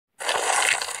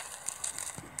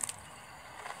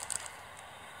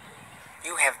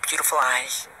You have beautiful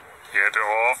eyes. Get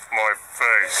off my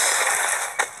face.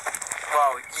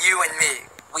 Whoa, you and me.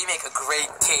 We make a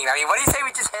great team. I mean, what do you say we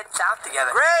just head south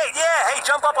together? Great, yeah. Hey,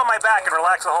 jump up on my back and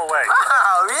relax the whole way.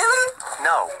 Wow, really?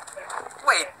 No.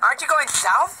 Wait, aren't you going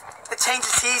south? The change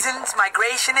of seasons,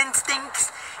 migration instincts?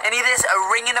 Any of this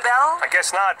ringing a bell? I guess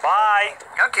not. Bye.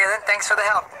 Okay then, thanks for the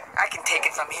help. I can take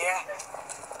it from here.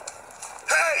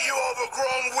 Hey, you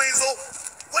overgrown weasel!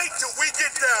 Wait till we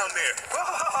get down there.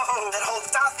 Whoa, that whole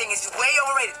south thing is way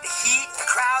overrated. The heat, the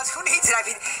crowds, who needs it? I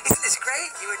mean, isn't this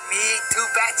great? You and me, two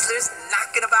bachelors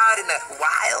knocking about in the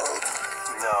wild.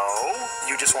 No,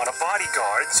 you just want a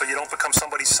bodyguard so you don't become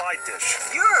somebody's side dish.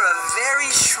 You're a very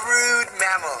shrewd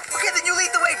mammal. Okay, then you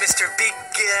lead the way, Mr. Big,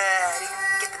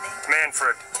 get the name?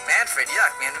 Manfred. Manfred,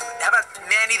 yuck, man. How about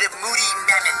Manny the Moody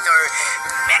Mammoth, or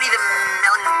Manny the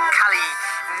Melancholy,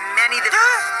 Manny the...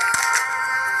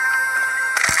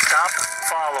 Stop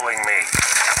following me.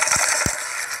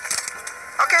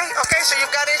 Okay, so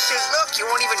you've got issues. Look, you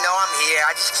won't even know I'm here.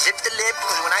 I just zip the lip,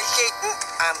 because when I say,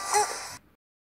 I'm...